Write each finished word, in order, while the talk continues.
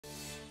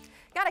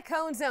Got a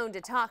cone zone to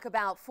talk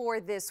about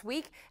for this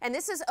week, and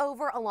this is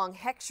over along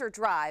Heckscher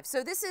Drive.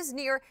 So this is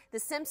near the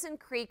Simpson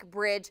Creek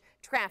Bridge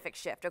traffic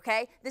shift,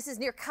 okay? This is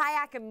near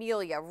Kayak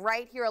Amelia,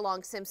 right here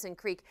along Simpson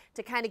Creek,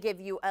 to kind of give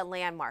you a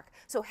landmark.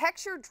 So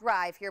Heckscher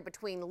Drive here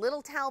between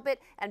Little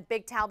Talbot and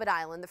Big Talbot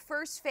Island, the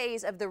first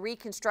phase of the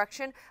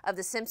reconstruction of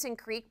the Simpson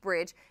Creek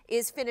Bridge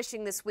is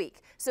finishing this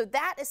week. So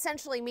that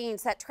essentially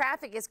means that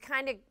traffic is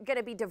kind of going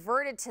to be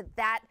diverted to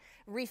that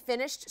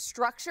refinished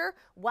structure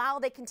while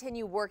they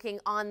continue working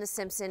on the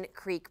Simpson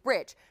Creek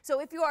Bridge. So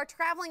if you are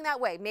traveling that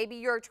way, maybe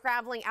you're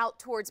traveling out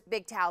towards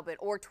Big Talbot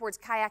or towards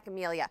Kayak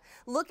Amelia,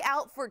 look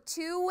out for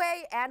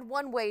two-way and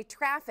one-way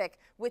traffic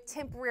with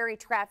temporary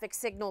traffic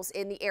signals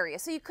in the area.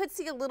 So you could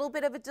see a little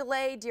bit of a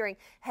delay during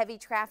heavy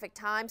traffic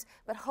times,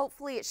 but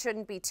hopefully it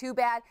shouldn't be too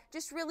bad.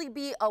 Just really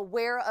be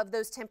aware of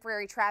those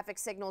temporary traffic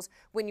signals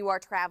when you are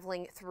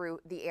traveling through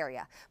the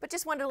area. But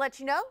just wanted to let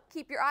you know,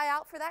 keep your eye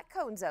out for that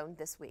cone zone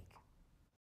this week.